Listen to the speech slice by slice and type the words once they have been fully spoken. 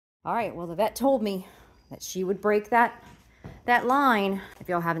All right, well, the vet told me that she would break that line. If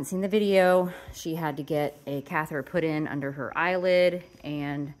y'all haven't seen the video, she had to get a catheter put in under her eyelid,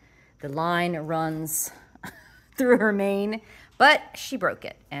 and the line runs through her mane, but she broke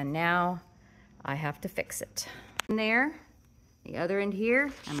it, and now I have to fix it. In there, the other end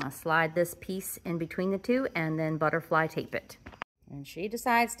here, I'm gonna slide this piece in between the two and then butterfly tape it. And she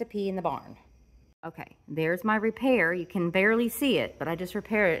decides to pee in the barn. Okay, there's my repair. You can barely see it, but I just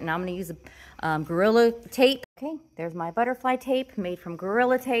repaired it, and I'm gonna use a Gorilla tape. Okay, there's my butterfly tape made from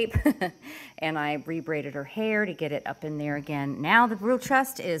Gorilla tape, and I rebraided her hair to get it up in there again. Now the real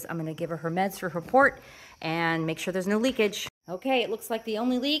trust is I'm gonna give her her meds for her port and make sure there's no leakage. Okay, it looks like the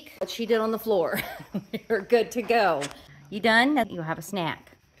only leak, what she did on the floor. You're good to go. You done? You'll have a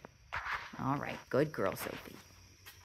snack. All right, good girl, Sophie.